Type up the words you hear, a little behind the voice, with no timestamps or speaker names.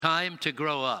Time to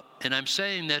grow up. And I'm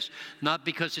saying this not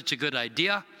because it's a good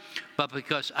idea, but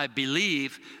because I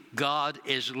believe God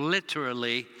is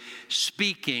literally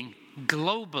speaking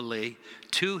globally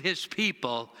to his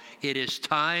people. It is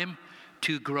time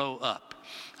to grow up.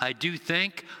 I do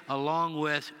think, along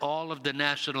with all of the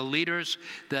national leaders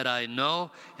that I know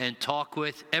and talk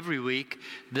with every week,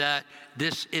 that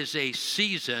this is a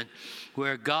season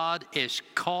where God is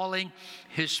calling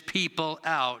his people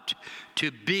out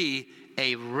to be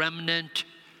a remnant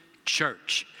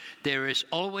church. There is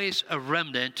always a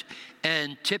remnant,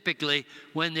 and typically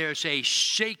when there's a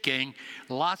shaking,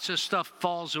 lots of stuff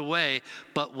falls away,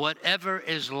 but whatever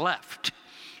is left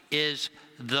is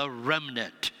the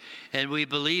remnant. And we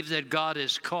believe that God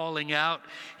is calling out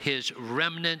his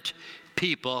remnant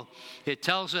people. It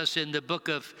tells us in the book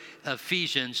of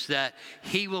Ephesians that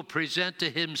he will present to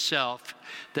himself,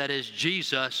 that is,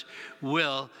 Jesus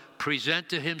will present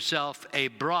to himself a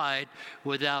bride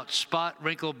without spot,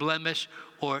 wrinkle, blemish,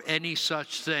 or any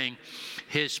such thing.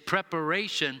 His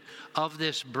preparation of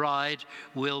this bride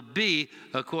will be,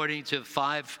 according to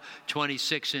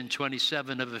 5:26 and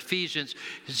 27 of Ephesians,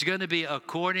 it's going to be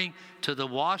according to the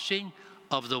washing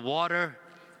of the water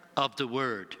of the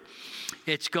word.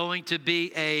 It's going to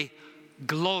be a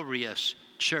glorious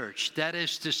church. That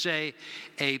is to say,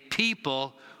 a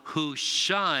people who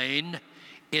shine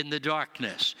in the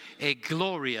darkness. A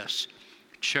glorious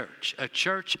church. A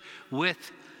church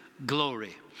with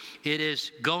glory. It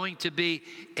is going to be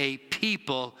a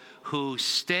people who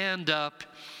stand up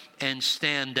and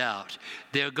stand out.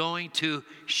 They're going to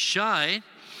shine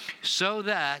so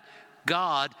that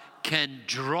God can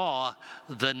draw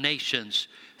the nations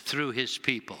through his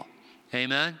people.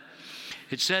 Amen?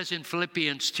 It says in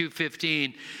Philippians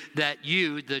 2:15 that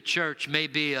you, the church, may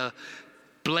be a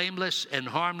blameless and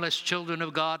harmless children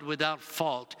of God without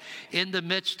fault in the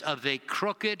midst of a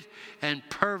crooked and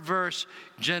perverse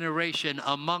generation,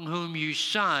 among whom you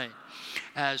shine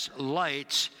as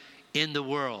lights in the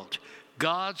world.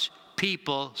 God's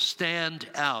people stand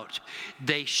out.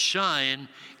 They shine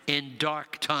in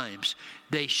dark times.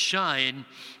 They shine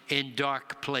in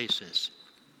dark places.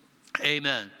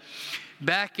 Amen.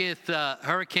 Back if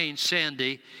Hurricane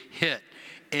Sandy hit,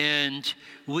 and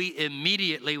we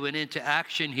immediately went into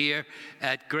action here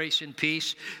at Grace and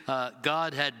Peace.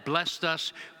 God had blessed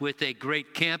us with a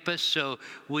great campus, so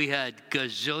we had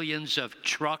gazillions of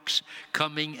trucks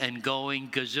coming and going,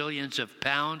 gazillions of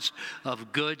pounds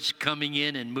of goods coming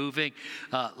in and moving,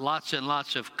 lots and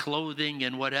lots of clothing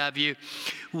and what have you.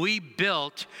 We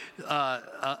built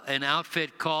an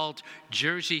outfit called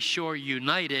Jersey Shore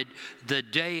United the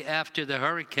day after the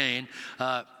hurricane.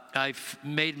 I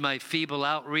made my feeble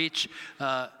outreach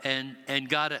and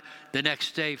got the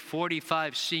next day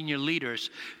 45 senior leaders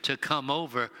to come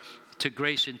over to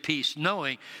Grace and Peace,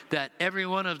 knowing that every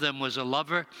one of them was a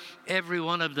lover. Every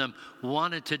one of them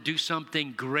wanted to do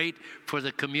something great for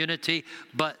the community,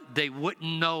 but they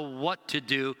wouldn't know what to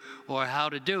do or how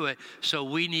to do it, so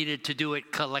we needed to do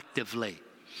it collectively.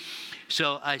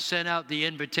 So I sent out the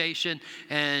invitation,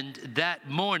 and that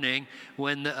morning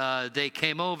when they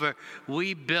came over,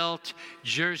 we built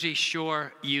Jersey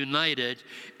Shore United,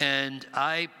 and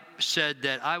I said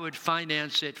that I would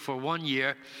finance it for 1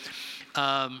 year,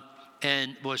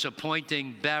 and was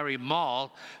appointing Barry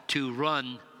Mall to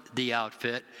run the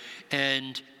outfit,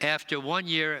 and after 1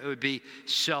 year it would be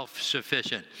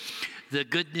self-sufficient. The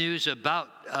good news about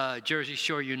Jersey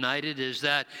Shore United is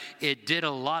that it did a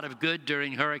lot of good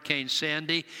during Hurricane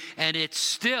Sandy, and it's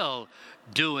still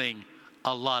doing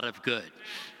a lot of good.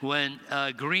 When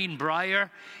Greenbrier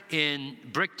in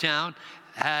Bricktown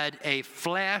had a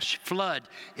flash flood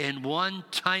in one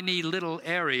tiny little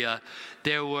area,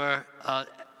 there were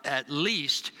at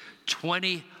least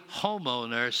 20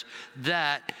 homeowners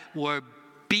that were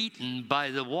beaten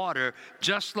by the water,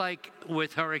 just like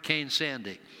with Hurricane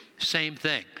Sandy. Same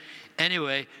thing.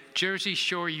 Anyway, Jersey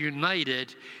Shore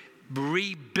United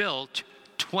rebuilt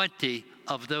 20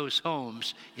 of those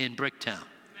homes in Bricktown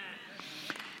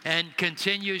and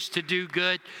continues to do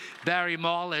good. Barry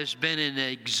Mall has been an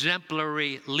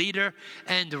exemplary leader,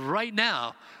 and right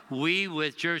now we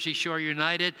with Jersey Shore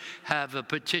United have a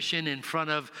petition in front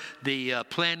of the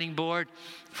planning board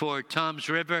for Toms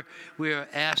River. We are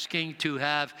asking to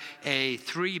have a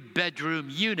 3-bedroom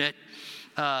unit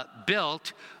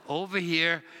built over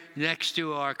here next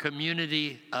to our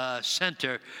community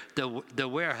center, the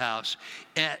warehouse,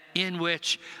 in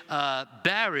which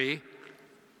Barry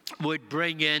would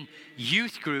bring in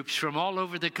youth groups from all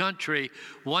over the country,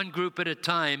 one group at a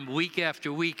time, week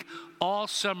after week, all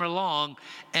summer long,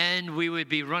 and we would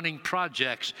be running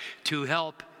projects to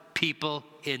help people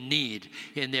in need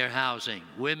in their housing,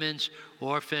 women's,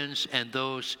 orphans, and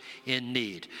those in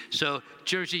need. So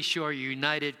Jersey Shore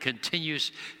United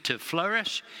continues to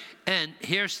flourish. And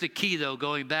here's the key, though,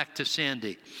 going back to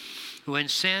Sandy. When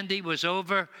Sandy was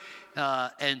over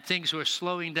and things were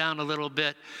slowing down a little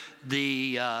bit,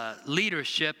 the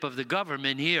leadership of the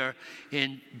government here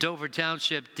in Dover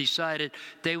Township decided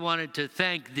they wanted to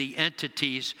thank the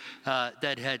entities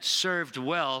that had served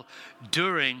well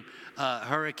during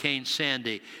Hurricane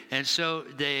Sandy. And so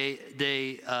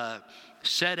they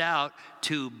set out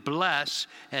to bless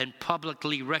and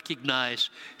publicly recognize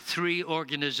 3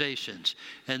 organizations.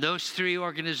 And those 3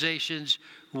 organizations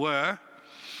were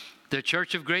the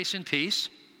Church of Grace and Peace,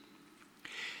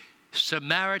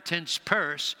 Samaritan's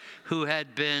Purse, who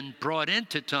had been brought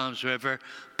into Toms River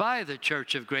by the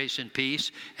Church of Grace and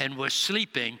Peace and was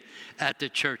sleeping at the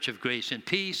Church of Grace and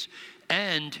Peace,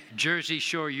 and Jersey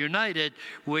Shore United,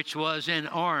 which was an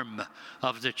arm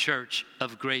of the Church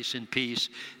of Grace and Peace.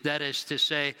 That is to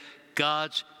say,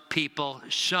 God's people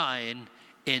shine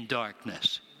in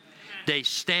darkness. They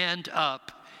stand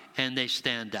up and they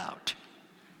stand out.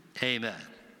 Amen.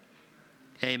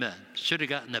 Amen. Should have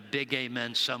gotten a big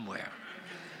amen somewhere.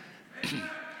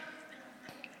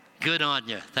 Good on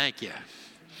you. Thank you.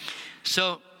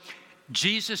 So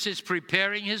Jesus is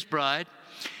preparing his bride.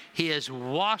 He is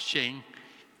washing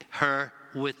her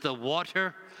with the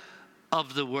water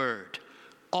of the word.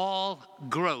 All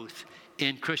growth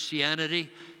in Christianity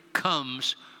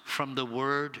comes from the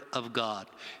word of God.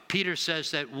 Peter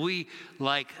says that we,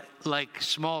 like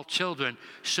small children,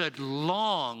 should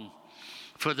long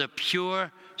for the pure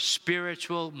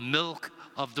spiritual milk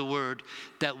of the word,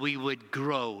 that we would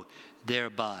grow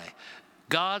thereby.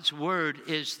 God's word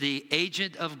is the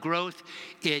agent of growth.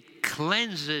 It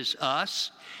cleanses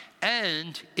us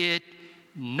and it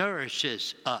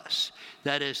nourishes us.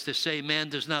 That is to say, man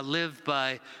does not live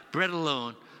by bread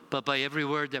alone, but by every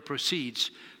word that proceeds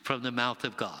from the mouth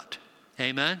of God.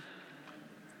 Amen?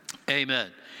 Amen.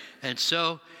 And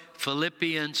so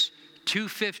Philippians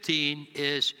 2:15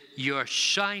 is you're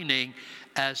shining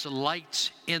as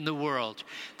lights in the world.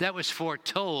 That was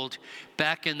foretold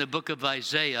back in the book of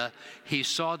Isaiah. He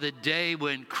saw the day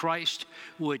when Christ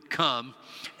would come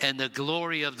and the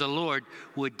glory of the Lord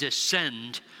would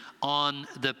descend on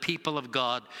the people of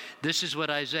God. This is what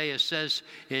Isaiah says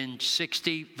in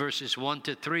 60 verses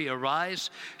 1-3.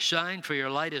 Arise, shine, for your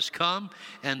light has come,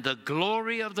 and the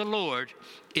glory of the Lord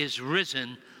is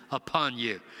risen upon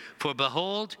you. For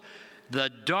behold, the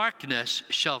darkness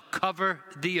shall cover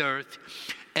the earth,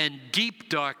 and deep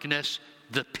darkness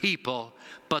the people,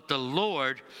 but the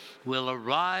Lord will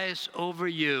arise over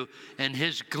you, and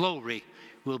his glory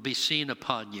will be seen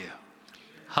upon you.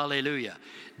 Hallelujah.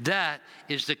 That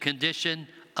is the condition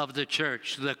of the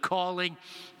church, the calling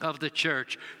of the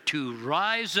church, to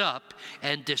rise up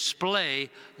and display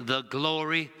the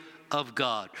glory of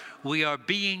God. We are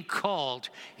being called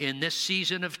in this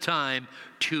season of time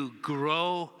to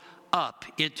grow up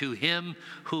into him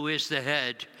who is the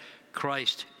head,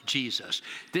 Christ Jesus.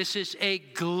 This is a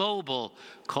global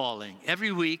calling.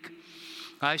 Every week,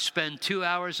 I spend 2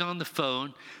 hours on the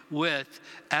phone with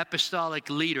apostolic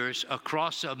leaders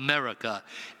across America,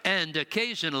 and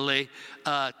occasionally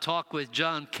talk with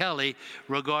John Kelly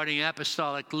regarding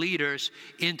apostolic leaders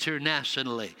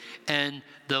internationally. And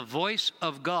the voice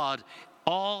of God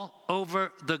all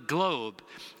over the globe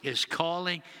is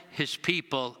calling his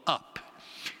people up,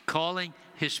 calling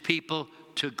his people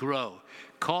to grow,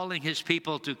 calling his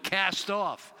people to cast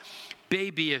off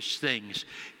babyish things,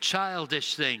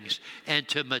 childish things, and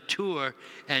to mature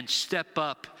and step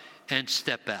up and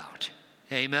step out.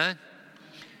 Amen?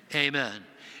 Amen.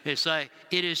 It's like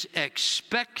it is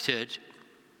expected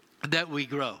that we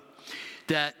grow.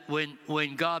 That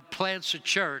when God plants a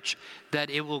church, that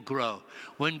it will grow.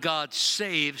 When God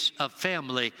saves a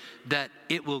family, that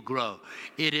it will grow.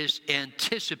 It is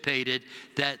anticipated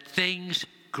that things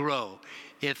grow.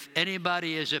 If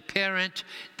anybody is a parent,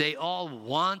 they all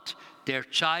want their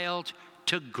child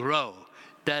to grow.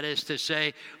 That is to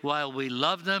say, while we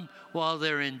love them, while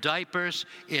they're in diapers,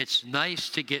 it's nice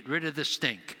to get rid of the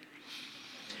stink.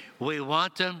 We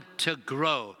want them to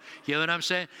grow. You know what I'm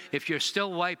saying? If you're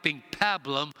still wiping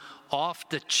pablum off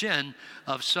the chin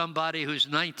of somebody who's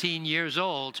 19 years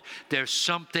old, there's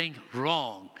something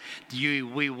wrong.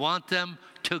 We want them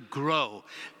to grow.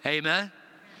 Amen?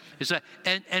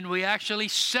 And we actually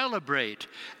celebrate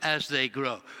as they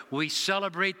grow. We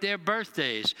celebrate their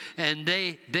birthdays, and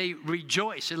they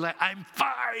rejoice. And like, I'm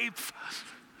 5.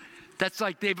 That's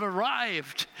like they've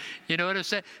arrived. You know what I'm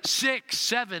saying? 6,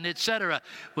 7, etc.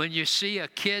 When you see a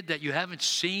kid that you haven't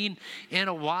seen in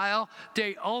a while,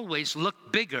 they always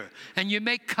look bigger. And you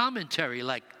make commentary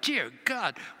like, dear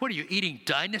God, what are you eating,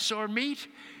 dinosaur meat?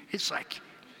 It's like,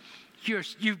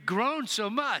 you've grown so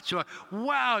much. Or,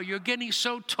 wow, you're getting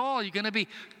so tall. You're going to be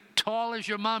tall as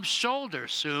your mom's shoulder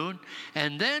soon.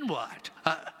 And then what?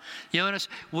 You know what I'm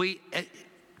saying?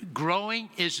 Growing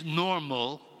is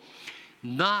normal.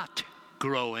 Not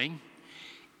growing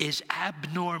is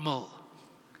abnormal.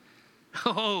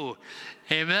 Oh,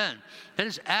 amen. That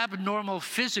is abnormal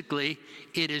physically.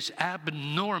 It is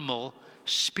abnormal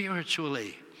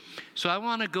spiritually. So I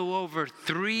want to go over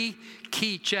 3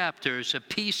 key chapters, a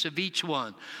piece of each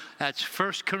one. That's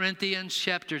 1 Corinthians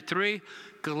chapter 3,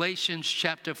 Galatians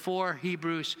chapter 4,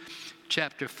 Hebrews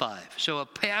chapter 5. So a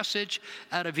passage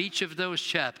out of each of those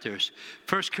chapters.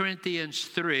 1 Corinthians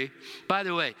 3. By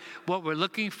the way, what we're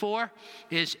looking for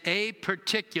is a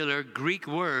particular Greek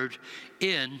word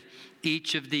in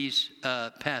each of these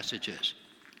passages.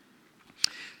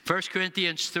 1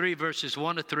 Corinthians 3, verses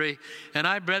 1 to 3. And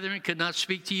I, brethren, could not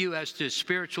speak to you as to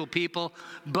spiritual people,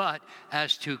 but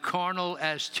as to carnal,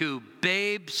 as to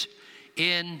babes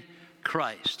in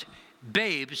Christ.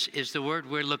 Babes is the word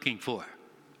we're looking for.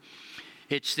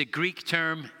 It's the Greek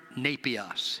term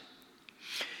nepios.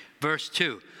 Verse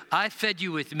 2. I fed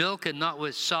you with milk and not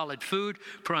with solid food,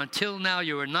 for until now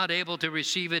you were not able to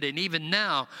receive it, and even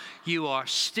now you are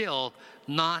still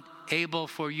not able,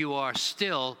 for you are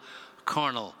still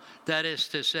carnal. That is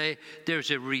to say,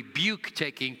 there's a rebuke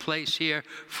taking place here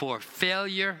for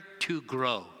failure to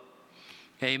grow.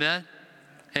 Amen?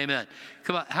 Amen.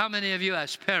 Come on, how many of you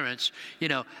as parents,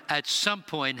 at some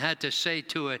point had to say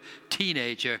to a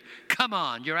teenager, come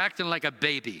on, you're acting like a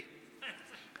baby.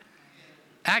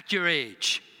 Act your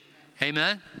age.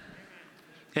 Amen?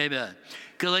 Amen.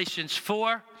 Galatians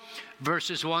 4,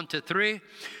 verses 1 to 3.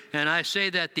 And I say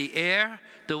that the heir,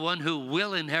 the one who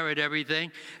will inherit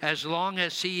everything, as long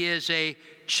as he is a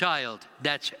child,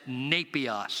 that's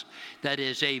nepios, that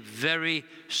is a very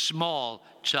small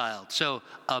child. So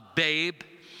a babe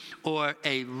or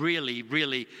a really,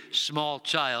 really small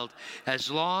child,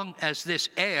 as long as this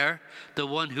heir, the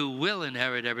one who will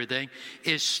inherit everything,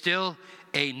 is still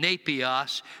a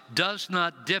nepios, does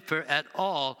not differ at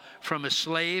all from a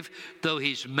slave, though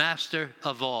he's master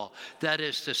of all. That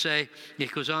is to say,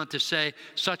 it goes on to say,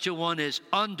 such a one is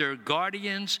under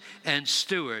guardians and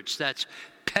stewards. That's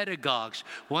pedagogues.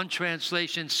 One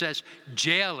translation says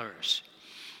jailers.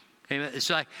 Amen. It's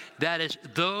like that is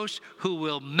those who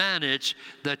will manage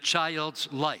the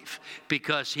child's life,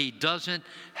 because he doesn't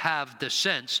have the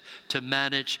sense to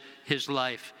manage his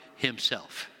life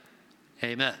himself.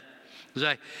 Amen. It's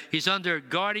like he's under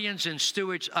guardians and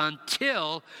stewards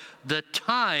until the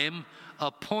time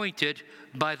appointed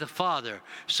by the Father.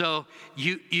 So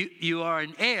you are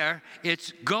an heir.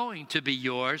 It's going to be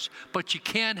yours, but you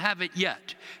can't have it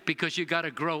yet because you got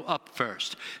to grow up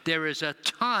first. There is a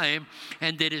time,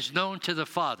 and it is known to the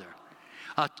Father.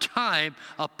 A time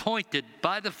appointed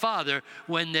by the Father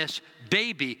when this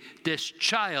baby, this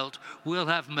child, will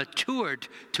have matured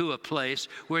to a place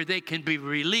where they can be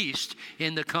released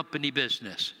in the company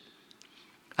business.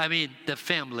 I mean, the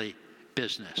family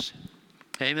business.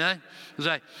 Amen? It's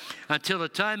like, until the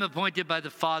time appointed by the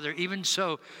Father, even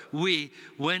so we,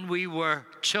 when we were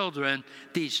children,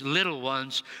 these little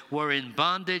ones, were in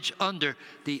bondage under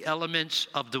the elements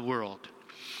of the world.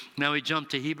 Now we jump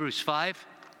to Hebrews 5.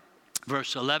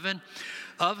 Verse 11,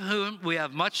 of whom we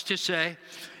have much to say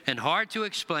and hard to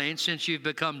explain, since you've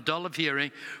become dull of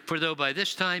hearing. For though by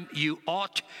this time you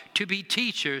ought to be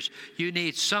teachers, you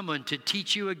need someone to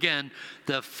teach you again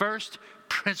the first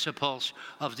principles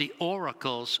of the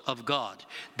oracles of God,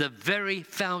 the very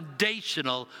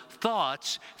foundational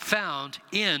thoughts found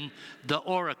in the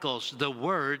oracles, the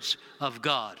words of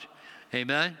God.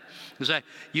 Amen? It's like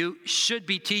you should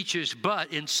be teachers,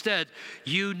 but instead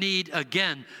you need,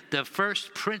 again, the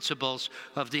first principles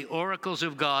of the oracles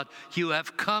of God. You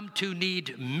have come to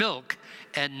need milk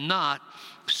and not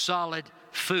solid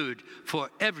food. For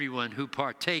everyone who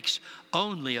partakes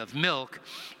only of milk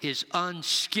is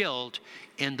unskilled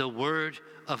in the word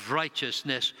of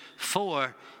righteousness,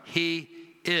 for he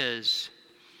is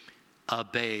a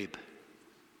babe.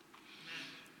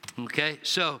 Okay,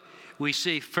 so we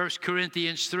see 1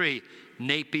 Corinthians 3,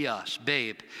 nepios,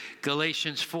 babe.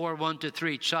 Galatians 4, 1 to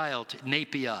 3, child,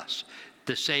 nepios,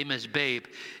 the same as babe.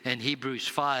 And Hebrews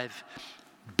 5,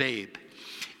 babe.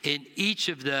 In each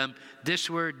of them, this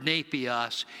word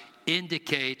nepios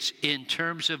indicates, in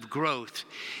terms of growth,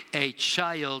 a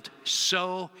child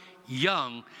so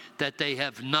young that they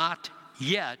have not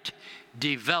yet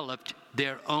developed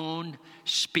their own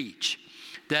speech.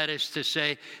 That is to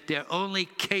say, they're only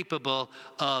capable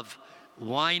of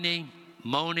whining,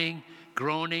 moaning,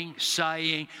 groaning,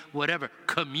 sighing, whatever,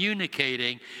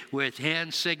 communicating with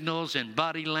hand signals and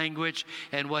body language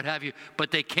and what have you,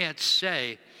 but they can't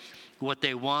say what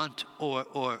they want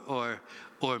or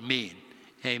mean.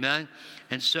 Amen?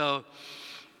 And so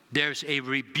there's a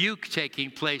rebuke taking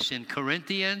place in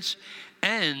Corinthians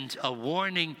and a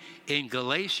warning in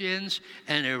Galatians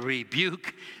and a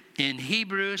rebuke in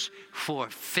Hebrews for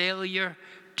failure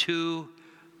to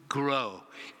grow.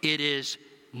 It is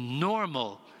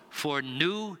normal for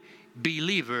new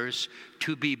believers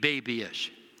to be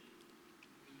babyish.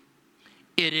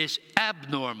 It is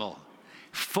abnormal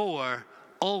for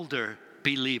older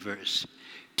believers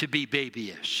to be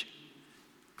babyish.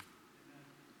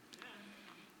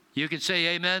 You can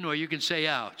say amen or you can say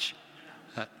ouch.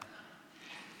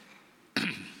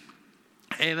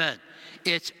 Amen.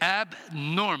 It's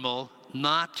abnormal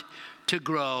not to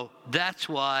grow. That's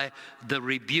why the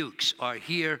rebukes are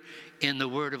here in the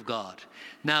Word of God.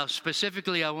 Now,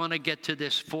 specifically, I want to get to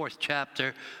this 4th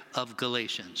chapter of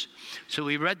Galatians. So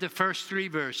we read the first 3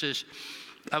 verses.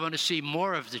 I want to see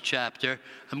more of the chapter.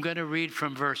 I'm going to read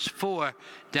from verse 4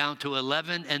 down to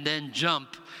 11 and then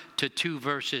jump to 2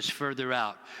 verses further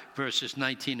out, verses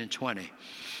 19 and 20.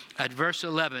 At verse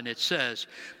 11, it says,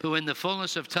 "But when the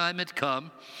fullness of time had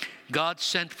come, God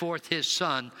sent forth his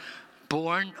Son,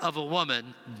 born of a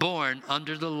woman, born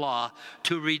under the law,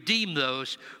 to redeem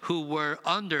those who were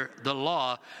under the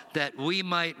law, that we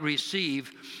might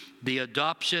receive the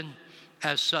adoption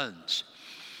as sons."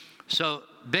 So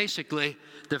basically,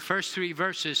 the first 3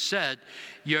 verses said,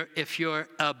 if you're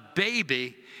a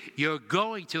baby, you're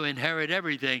going to inherit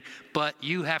everything, but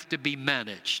you have to be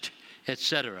managed,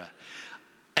 etc.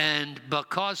 And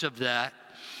because of that,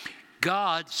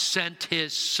 God sent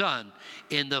his Son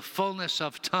in the fullness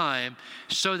of time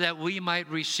so that we might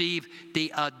receive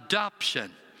the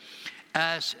adoption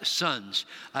as sons.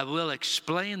 I will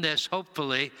explain this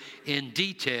hopefully in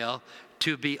detail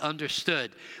to be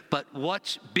understood. But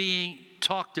what's being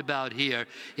talked about here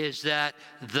is that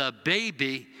the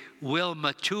baby will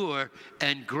mature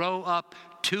and grow up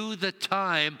to the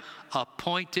time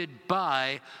appointed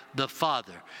by the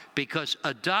Father. Because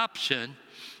adoption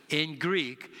in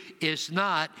Greek is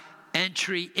not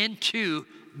entry into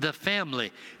the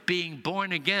family. Being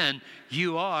born again,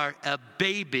 you are a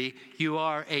baby, you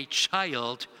are a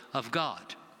child of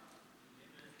God.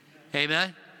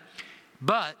 Amen?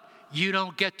 But you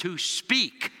don't get to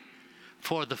speak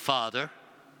for the Father.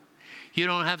 You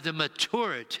don't have the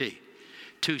maturity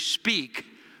to speak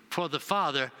for the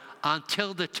Father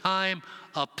until the time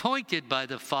appointed by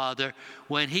the Father,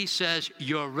 when he says,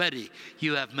 you're ready.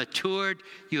 You have matured.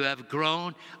 You have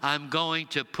grown. I'm going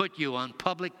to put you on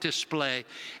public display.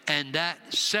 And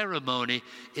that ceremony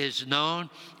is known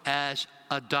as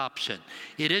adoption.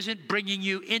 It isn't bringing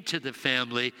you into the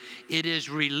family. It is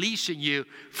releasing you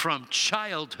from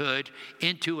childhood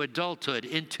into adulthood,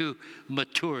 into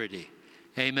maturity.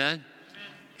 Amen?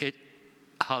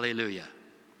 Hallelujah.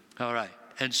 All right.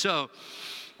 And so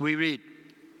we read,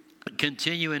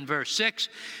 continue in verse 6,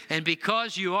 "And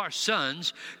because you are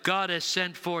sons, God has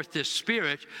sent forth the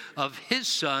Spirit of his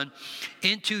Son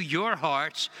into your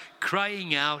hearts,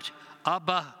 crying out,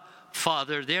 Abba,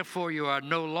 Father. Therefore you are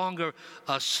no longer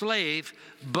a slave,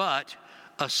 but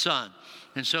a son."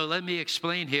 And so let me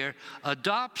explain here.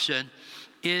 Adoption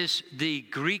is the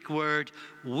Greek word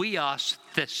weos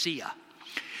thesia.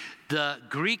 The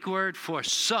Greek word for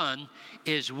son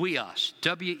is weos,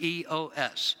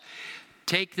 W-E-O-S.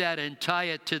 Take that and tie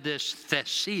it to this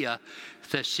thesia.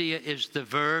 Thesia is the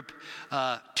verb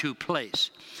to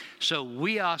place. So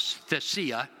weos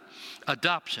thesia,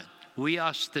 adoption,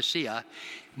 weos thesia,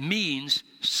 means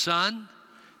son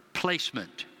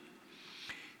placement.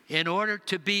 In order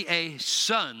to be a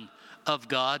son of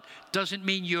God doesn't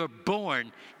mean you're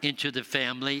born into the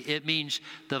family. It means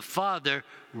the Father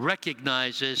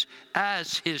recognizes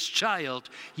as his child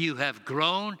you have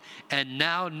grown and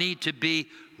now need to be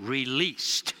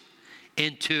released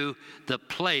into the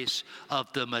place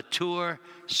of the mature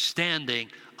standing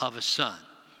of a son.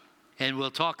 And we'll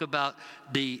talk about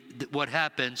what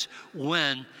happens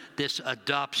when this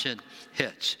adoption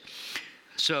hits.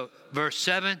 So verse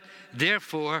 7,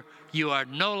 "Therefore you are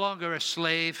no longer a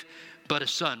slave, but a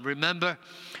son." Remember,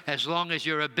 as long as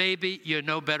you're a baby, you're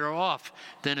no better off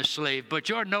than a slave. But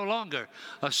you're no longer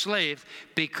a slave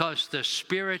because the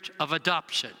spirit of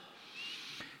adoption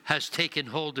has taken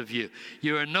hold of you.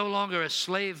 You are no longer a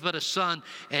slave, but a son.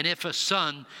 And if a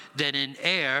son, then an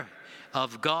heir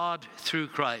of God through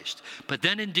Christ. But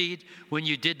then indeed, when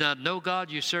you did not know God,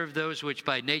 you served those which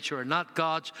by nature are not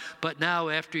gods. But now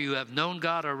after you have known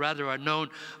God, or rather are known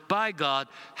by God,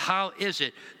 how is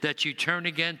it that you turn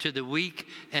again to the weak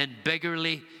and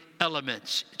beggarly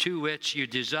elements to which you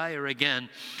desire again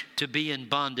to be in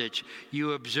bondage?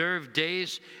 You observe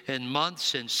days and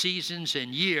months and seasons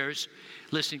and years.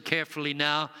 Listen carefully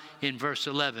now in verse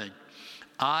 11.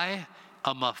 I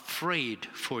am afraid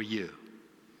for you,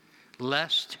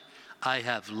 lest I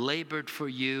have labored for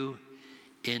you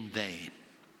in vain.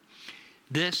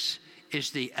 This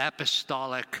is the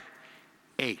apostolic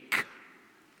ache.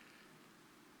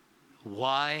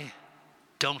 Why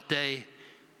don't they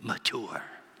mature?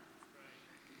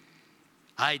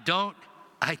 I don't,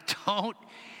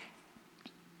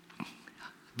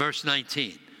 verse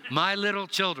 19, my little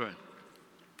children,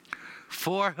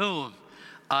 for whom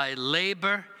I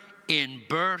labor in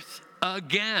birth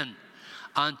again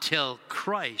until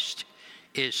Christ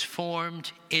is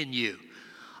formed in you.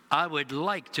 I would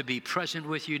like to be present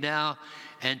with you now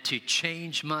and to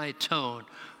change my tone,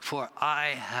 for I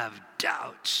have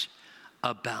doubts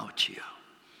about you.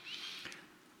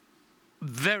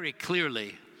 Very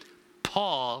clearly,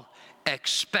 Paul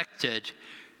expected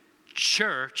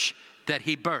church that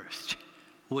he birthed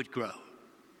would grow.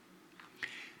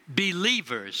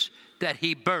 Believers that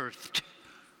he birthed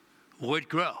would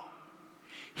grow.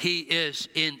 He is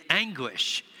in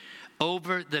anguish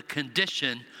over the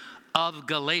condition of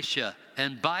Galatia.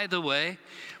 And by the way,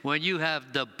 when you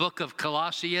have the book of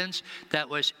Colossians, that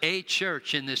was a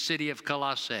church in the city of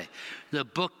Colossae. The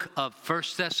book of 1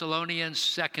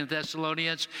 Thessalonians, 2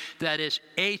 Thessalonians, that is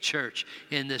a church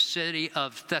in the city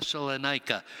of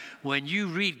Thessalonica. When you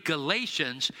read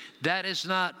Galatians, that is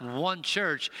not one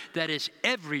church, that is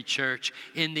every church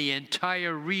in the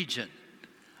entire region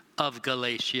of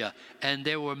Galatia, and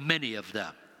there were many of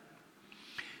them.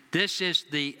 This is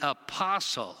the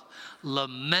apostle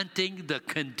lamenting the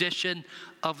condition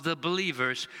of the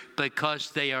believers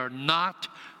because they are not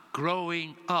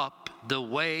growing up the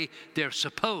way they're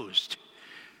supposed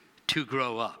to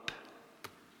grow up.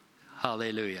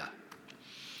 Hallelujah.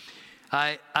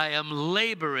 I am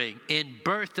laboring in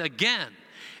birth again,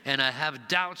 and I have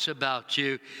doubts about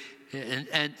you.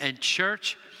 And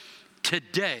church,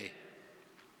 today,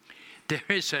 there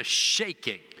is a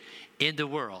shaking in the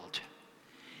world.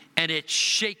 And it's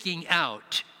shaking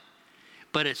out,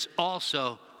 but it's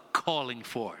also calling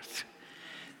forth.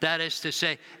 That is to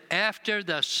say, after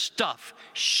the stuff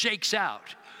shakes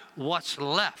out, what's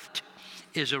left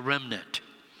is a remnant.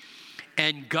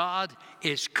 And God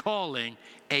is calling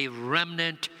a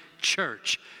remnant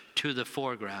church to the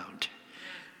foreground.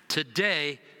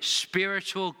 Today,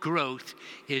 spiritual growth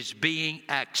is being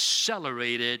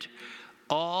accelerated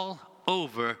all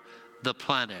over the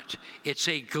planet. It's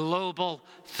a global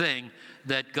thing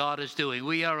that God is doing.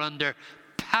 We are under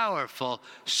powerful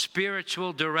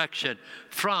spiritual direction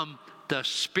from the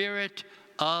Spirit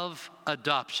of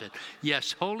adoption.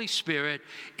 Yes, Holy Spirit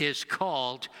is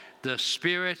called the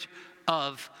Spirit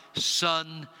of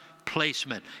son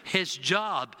placement. His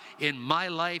job in my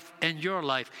life and your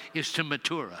life is to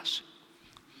mature us.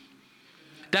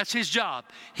 That's his job.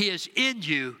 He is in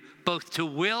you both to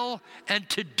will and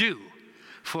to do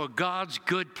for God's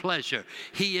good pleasure.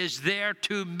 He is there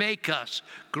to make us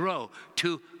grow,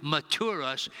 to mature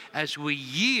us as we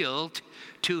yield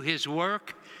to his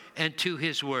work and to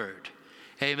his word.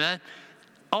 Amen.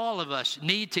 All of us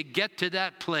need to get to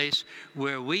that place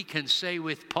where we can say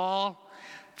with Paul,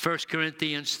 1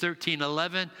 Corinthians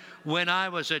 13:11, when I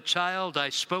was a child, I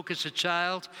spoke as a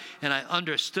child, and I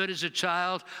understood as a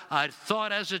child, I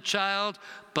thought as a child,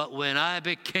 but when I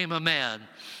became a man,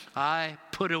 I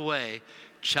put away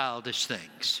childish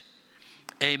things.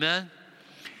 Amen?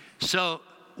 So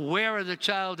where are the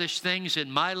childish things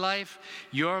in my life,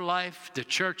 your life, the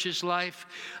church's life?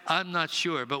 I'm not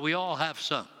sure, but we all have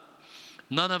some.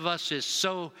 None of us is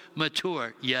so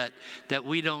mature yet that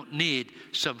we don't need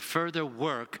some further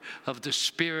work of the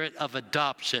Spirit of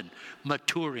adoption,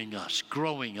 maturing us,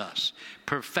 growing us,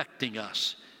 perfecting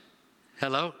us.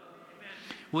 Hello? Amen.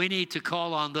 We need to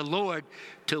call on the Lord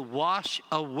to wash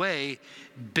away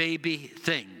baby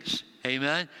things.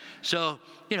 Amen? So,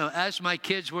 as my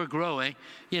kids were growing,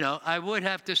 I would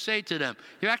have to say to them,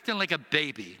 you're acting like a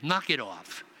baby. Knock it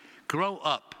off. Grow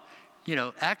up.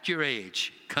 Act your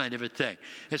age, kind of a thing.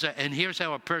 And here's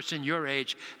how a person your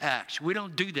age acts. We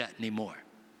don't do that anymore.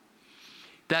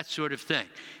 That sort of thing.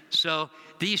 So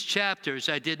these chapters,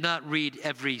 I did not read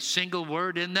every single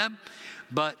word in them,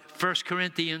 but 1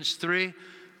 Corinthians 3,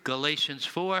 Galatians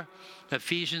 4,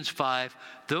 Ephesians 5,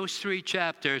 those 3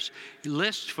 chapters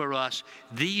list for us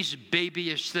these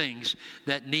babyish things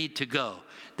that need to go,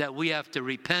 that we have to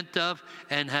repent of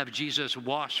and have Jesus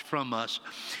wash from us.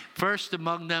 First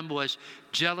among them was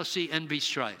jealousy, envy,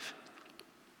 strife.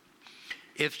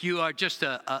 If you are just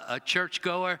a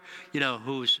churchgoer,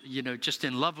 who's, just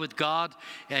in love with God,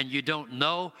 and you don't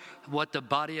know what the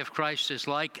body of Christ is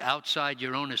like outside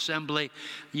your own assembly,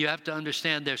 you have to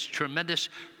understand there's tremendous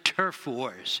turf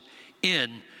wars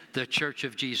in the Church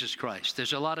of Jesus Christ.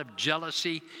 There's a lot of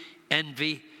jealousy,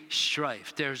 envy,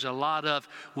 strife. There's a lot of,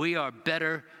 we are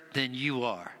better than you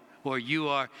are, or you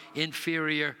are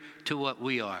inferior to what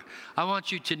we are. I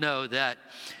want you to know that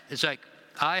it's like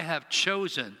I have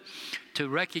chosen to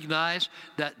recognize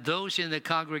that those in the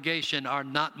congregation are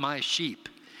not my sheep.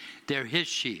 They're his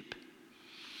sheep.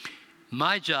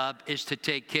 My job is to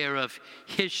take care of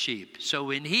his sheep. So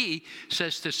when he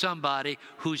says to somebody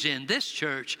who's in this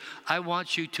church, I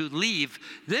want you to leave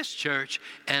this church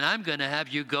and I'm going to have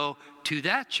you go to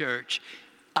that church,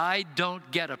 I don't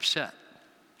get upset.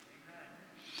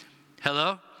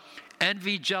 Hello?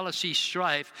 Envy, jealousy,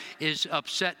 strife is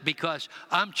upset because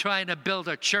I'm trying to build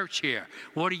a church here.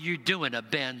 What are you doing,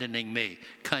 abandoning me?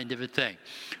 Kind of a thing.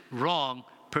 Wrong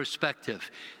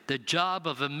perspective. The job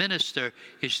of a minister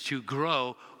is to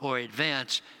grow or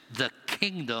advance the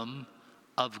kingdom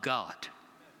of God.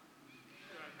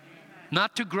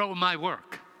 Not to grow my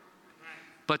work,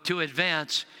 but to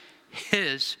advance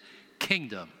his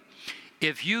kingdom.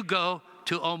 If you go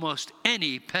to almost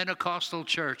any Pentecostal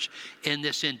church in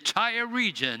this entire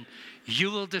region, you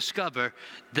will discover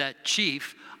that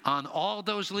chief on all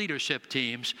those leadership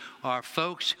teams are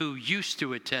folks who used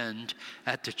to attend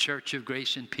at the Church of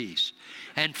Grace and Peace.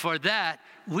 And for that,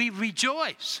 we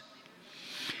rejoice.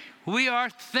 We are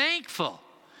thankful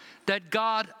that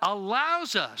God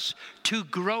allows us to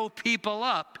grow people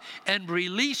up and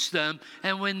release them,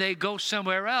 and when they go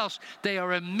somewhere else, they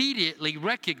are immediately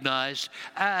recognized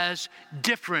as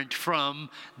different from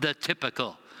the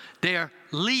typical. They are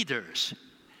leaders.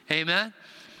 Amen?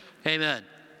 Amen.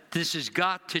 This has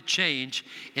got to change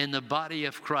in the body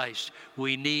of Christ.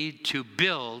 We need to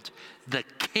build the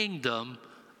kingdom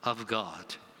of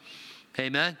God.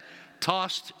 Amen?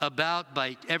 Tossed about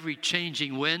by every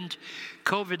changing wind.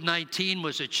 COVID-19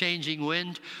 was a changing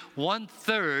wind.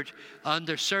 1/3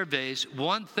 under surveys,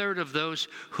 1/3 of those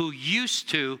who used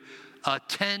to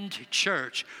attend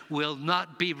church will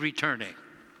not be returning.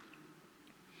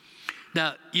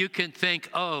 Now, you can think,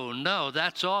 oh no,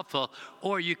 that's awful,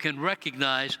 or you can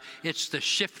recognize it's the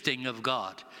shifting of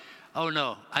God. Oh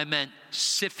no, I meant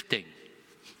sifting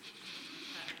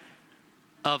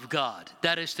of God.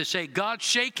 That is to say, God's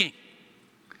shaking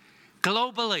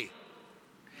globally.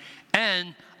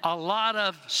 And a lot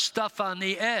of stuff on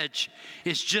the edge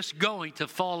is just going to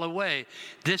fall away.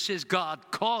 This is God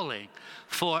calling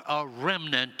for a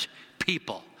remnant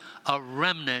people, a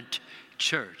remnant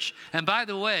church. And by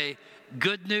the way,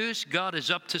 good news, God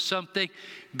is up to something,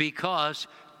 because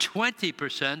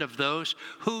 20% of those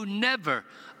who never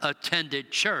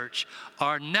attended church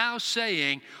are now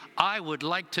saying, I would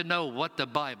like to know what the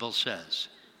Bible says.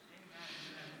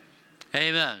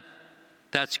 Amen.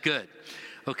 That's good.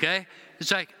 Okay?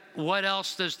 It's like, what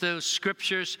else does those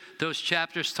scriptures, those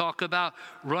chapters talk about?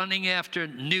 Running after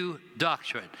new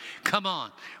doctrine. Come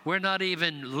on. We're not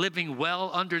even living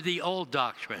well under the old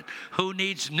doctrine. Who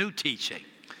needs new teaching?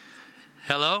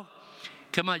 Hello?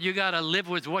 Come on, you got to live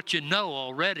with what you know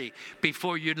already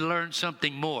before you learn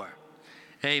something more.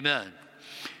 Amen.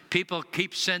 People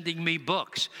keep sending me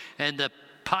books, and the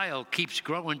pile keeps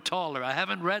growing taller. I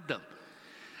haven't read them.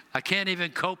 I can't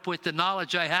even cope with the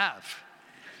knowledge I have.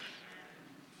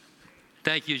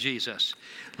 Thank you, Jesus.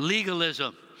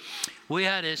 Legalism. We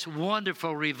had this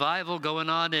wonderful revival going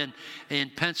on in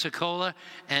Pensacola,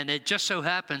 and it just so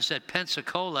happens that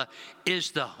Pensacola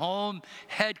is the home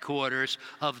headquarters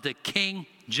of the King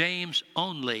James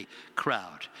only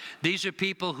crowd. These are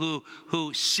people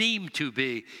who seem to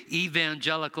be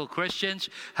evangelical Christians.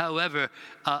 However,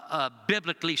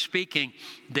 biblically speaking,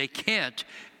 they can't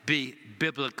be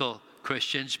biblical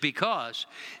Christians because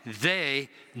they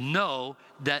know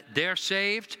that they're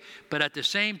saved, but at the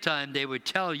same time they would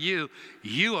tell you,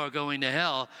 you are going to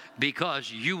hell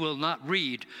because you will not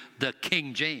read the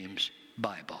King James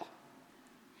Bible.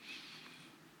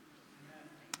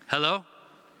 Hello?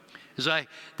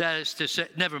 That is to say,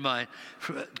 never mind.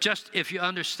 Just if you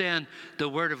understand the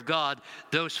Word of God,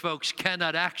 those folks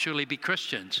cannot actually be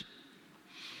Christians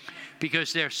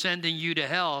because they're sending you to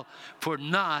hell for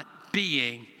not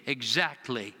being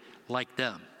exactly like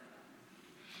them.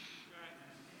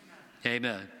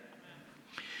 Amen.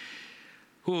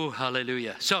 Ooh,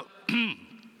 hallelujah. So,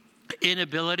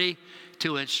 inability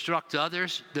to instruct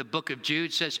others, the book of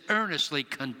Jude says, earnestly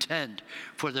contend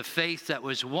for the faith that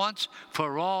was once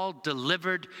for all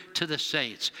delivered to the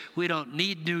saints. We don't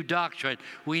need new doctrine.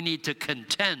 We need to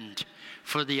contend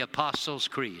for the Apostles'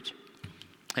 Creed.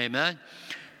 Amen?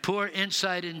 Poor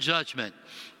insight and judgment.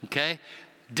 Okay?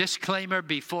 Disclaimer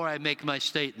before I make my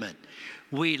statement.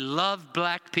 We love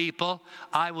black people.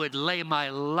 I would lay my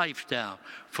life down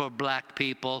for black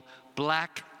people.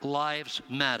 Black Lives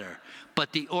Matter.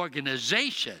 But the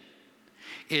organization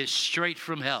is straight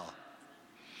from hell.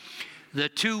 The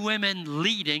two women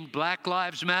leading Black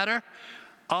Lives Matter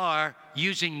are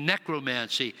using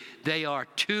necromancy. They are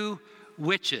two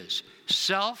witches,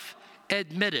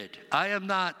 self-admitted. I am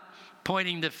not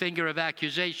pointing the finger of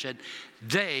accusation.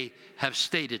 They have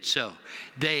stated so.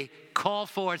 They call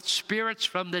forth spirits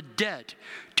from the dead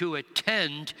to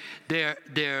attend their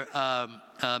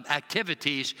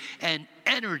activities and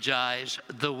energize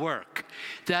the work.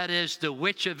 That is the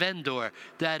witch of Endor.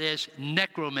 That is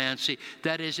necromancy.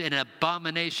 That is an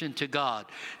abomination to God.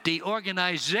 The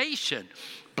organization,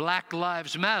 Black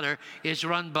Lives Matter, is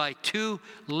run by two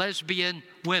lesbian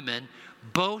women,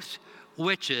 both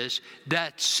witches,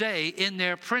 that say in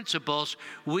their principles,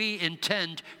 we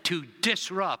intend to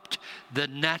disrupt the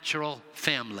natural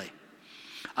family.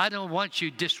 I don't want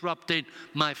you disrupting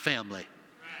my family.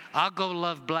 I'll go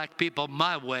love black people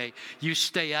my way. You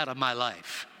stay out of my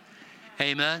life.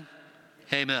 Amen?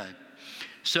 Amen.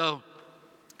 So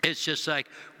it's just like,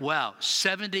 wow,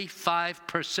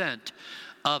 75%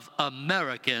 of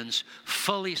Americans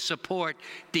fully support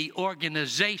the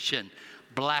organization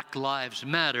Black Lives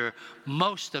Matter.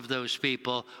 Most of those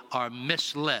people are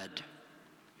misled.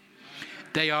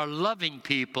 They are loving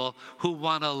people who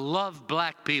want to love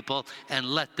black people and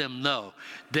let them know.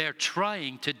 They're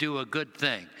trying to do a good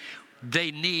thing.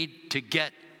 They need to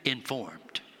get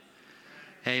informed.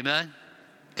 Amen?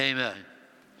 Amen.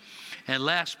 And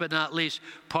last but not least,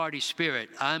 party spirit.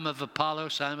 I'm of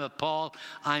Apollos, I'm of Paul,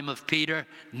 I'm of Peter.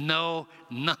 No,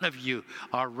 none of you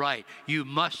are right. You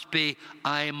must be,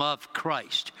 I am of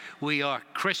Christ. We are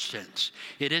Christians.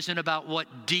 It isn't about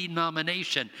what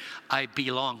denomination I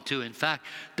belong to. In fact,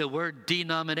 the word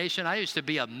denomination, I used to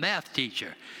be a math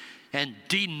teacher. And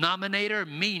denominator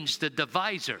means the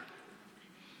divisor.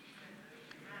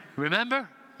 Remember?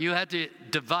 You had to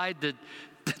divide the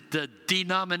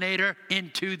denominator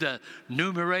into the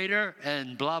numerator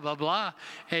and blah, blah, blah.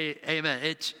 Hey, amen.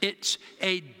 It's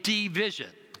a division.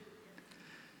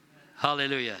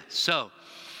 Hallelujah. So,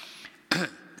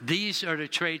 these are the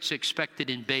traits expected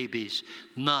in babies,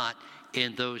 not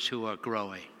in those who are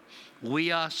growing.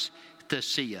 Weos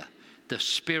thesia, the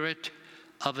spirit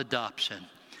of adoption,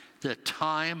 the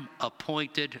time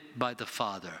appointed by the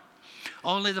Father.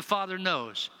 Only the Father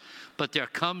knows, but there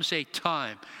comes a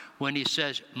time when he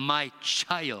says, my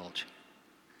child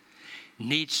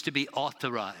needs to be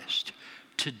authorized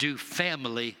to do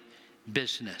family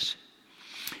business.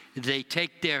 They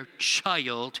take their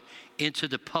child into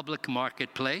the public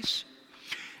marketplace,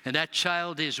 and that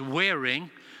child is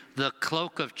wearing the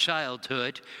cloak of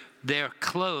childhood. Their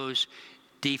clothes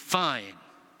define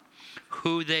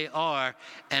who they are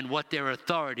and what their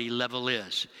authority level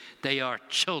is. They are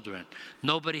children.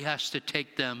 Nobody has to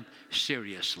take them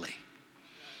seriously.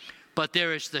 But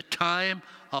there is the time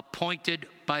appointed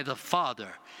by the Father,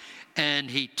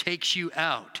 and he takes you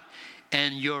out,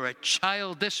 and you're a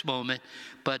child this moment,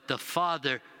 but the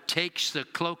Father takes the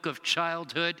cloak of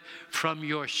childhood from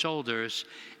your shoulders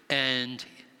and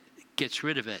gets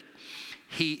rid of it.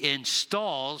 He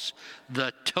installs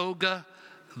the toga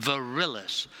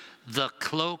virilis, the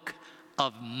cloak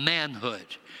of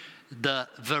manhood, the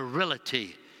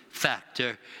virility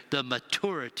factor, the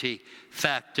maturity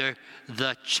factor.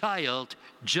 The child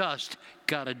just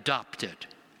got adopted,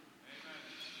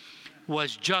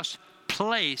 was just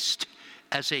placed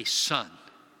as a son,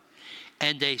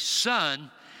 and a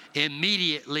son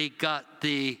immediately got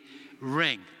the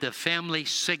ring, the family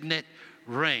signet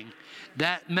ring.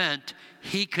 That meant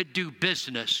he could do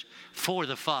business for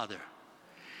the Father.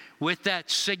 With that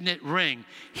signet ring,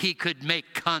 he could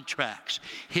make contracts.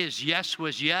 His yes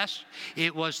was yes,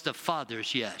 it was the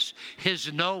Father's yes.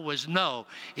 His no was no,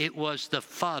 it was the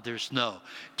Father's no.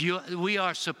 We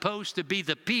are supposed to be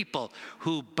the people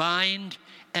who bind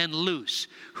and loose,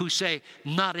 who say,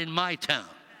 not in my town,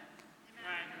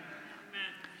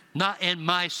 not in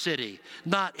my city,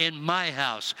 not in my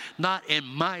house, not in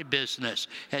my business,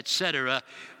 etc.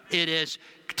 It is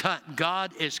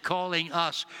God is calling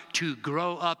us to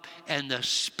grow up, and the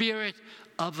spirit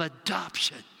of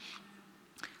adoption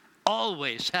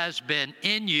always has been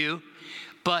in you,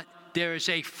 but there is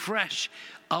a fresh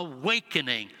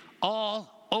awakening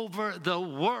all over the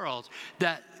world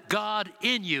that God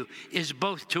in you is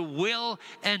both to will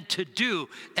and to do,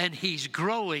 and he's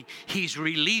growing, he's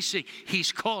releasing,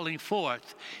 he's calling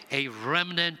forth a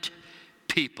remnant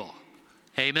people.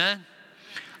 Amen?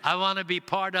 I want to be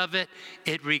part of it.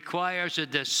 It requires a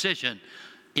decision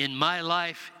in my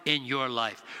life, in your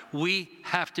life. We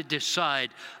have to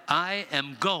decide, I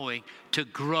am going to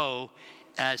grow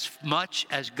as much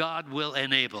as God will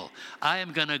enable. I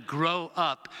am going to grow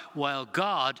up while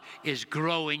God is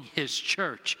growing his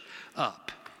church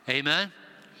up. Amen?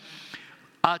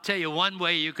 I'll tell you one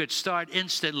way you could start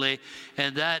instantly,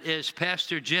 and that is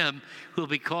Pastor Jim will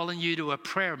be calling you to a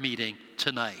prayer meeting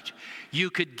tonight. You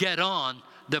could get on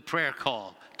the prayer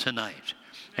call tonight.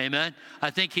 Amen?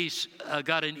 I think he's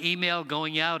got an email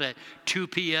going out at 2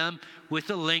 p.m. with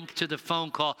a link to the phone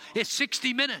call. It's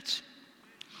 60 minutes.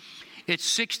 It's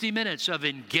 60 minutes of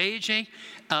engaging,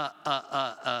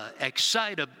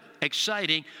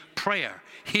 exciting prayer,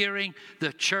 hearing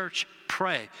the church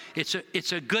pray.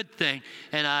 It's a good thing,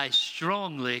 and I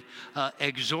strongly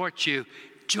exhort you,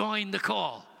 join the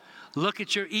call. Look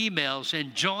at your emails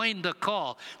and join the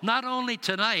call. Not only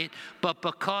tonight, but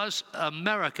because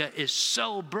America is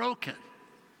so broken.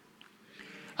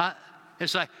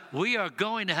 It's like we are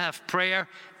going to have prayer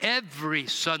every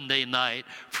Sunday night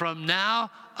from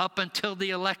now up until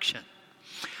the election.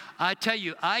 I tell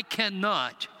you, I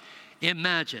cannot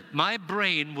imagine. My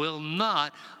brain will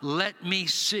not let me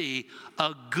see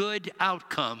a good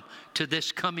outcome to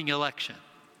this coming election.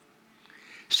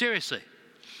 Seriously.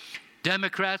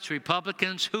 Democrats,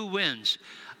 Republicans, who wins?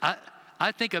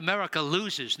 I think America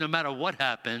loses no matter what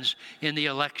happens in the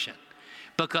election,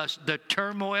 because the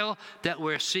turmoil that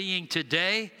we're seeing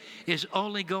today is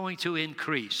only going to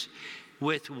increase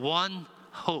with one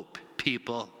hope,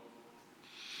 people,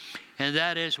 and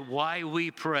that is why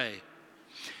we pray.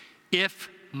 If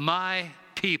my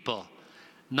people,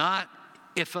 not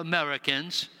if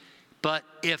Americans, but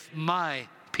if my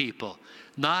people,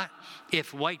 not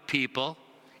if white people,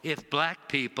 if black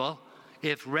people,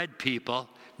 if red people,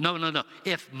 no.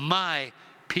 If my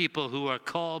people who are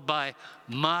called by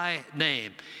my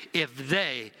name, if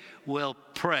they will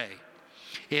pray,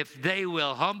 if they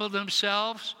will humble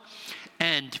themselves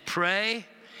and pray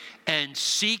and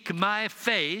seek my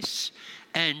face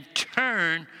and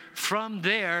turn from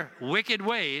their wicked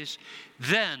ways,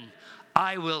 then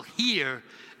I will hear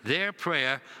their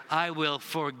prayer, I will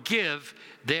forgive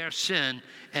their sin,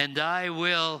 and I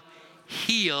will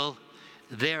heal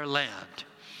their land.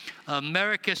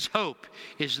 America's hope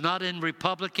is not in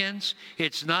Republicans,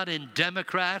 it's not in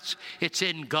Democrats, it's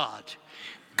in God.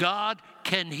 God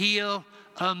can heal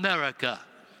America.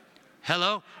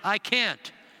 Hello? I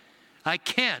can't,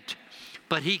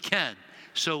 but he can.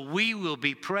 So we will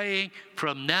be praying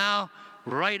from now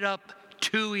right up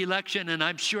to election, and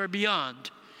I'm sure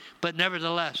beyond. But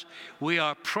nevertheless, we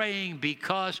are praying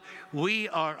because we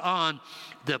are on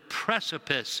the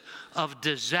precipice of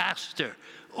disaster,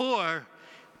 or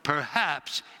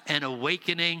perhaps an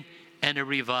awakening and a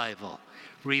revival.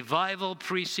 Revival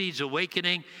precedes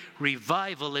awakening.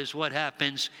 Revival is what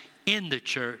happens in the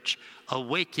church.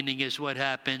 Awakening is what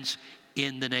happens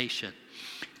in the nation.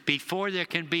 Before there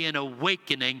can be an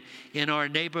awakening in our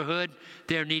neighborhood,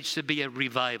 there needs to be a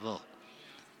revival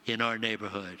in our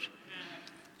neighborhood.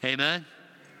 Amen?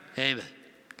 Amen.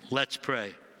 Let's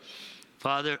pray.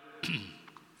 Father,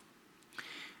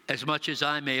 as much as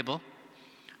I'm able,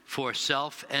 for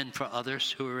self and for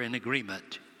others who are in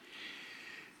agreement,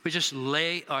 we just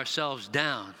lay ourselves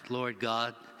down, Lord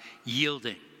God,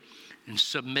 yielding and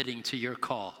submitting to your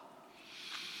call.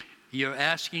 You're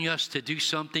asking us to do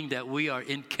something that we are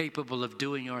incapable of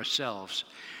doing ourselves,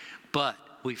 but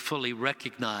we fully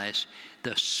recognize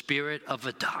the spirit of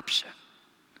adoption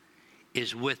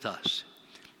is with us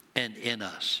and in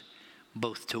us,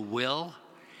 both to will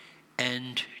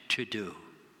and to do.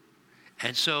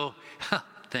 And so,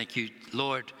 thank you,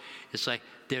 Lord. It's like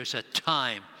there's a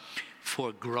time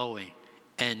for growing,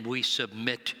 and we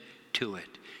submit to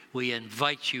it. We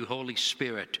invite you, Holy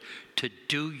Spirit, to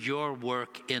do your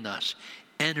work in us,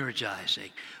 energizing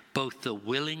both the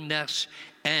willingness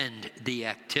and the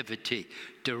activity,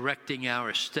 directing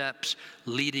our steps,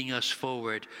 leading us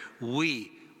forward.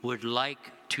 We would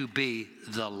like to be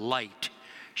the light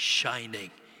shining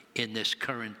in this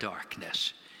current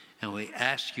darkness. And we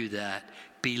ask you that,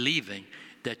 believing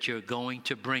that you're going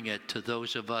to bring it to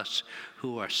those of us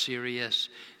who are serious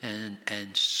and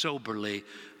soberly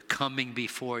coming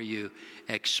before you,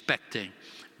 expecting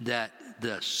that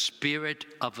the spirit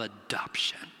of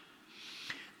adoption,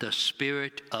 the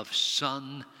spirit of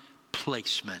son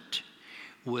placement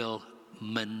will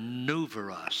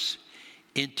maneuver us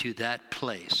into that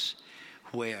place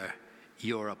where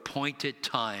your appointed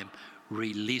time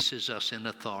releases us in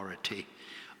authority.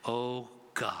 Oh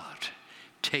God,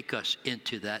 take us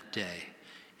into that day.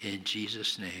 In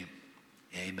Jesus' name,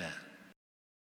 amen.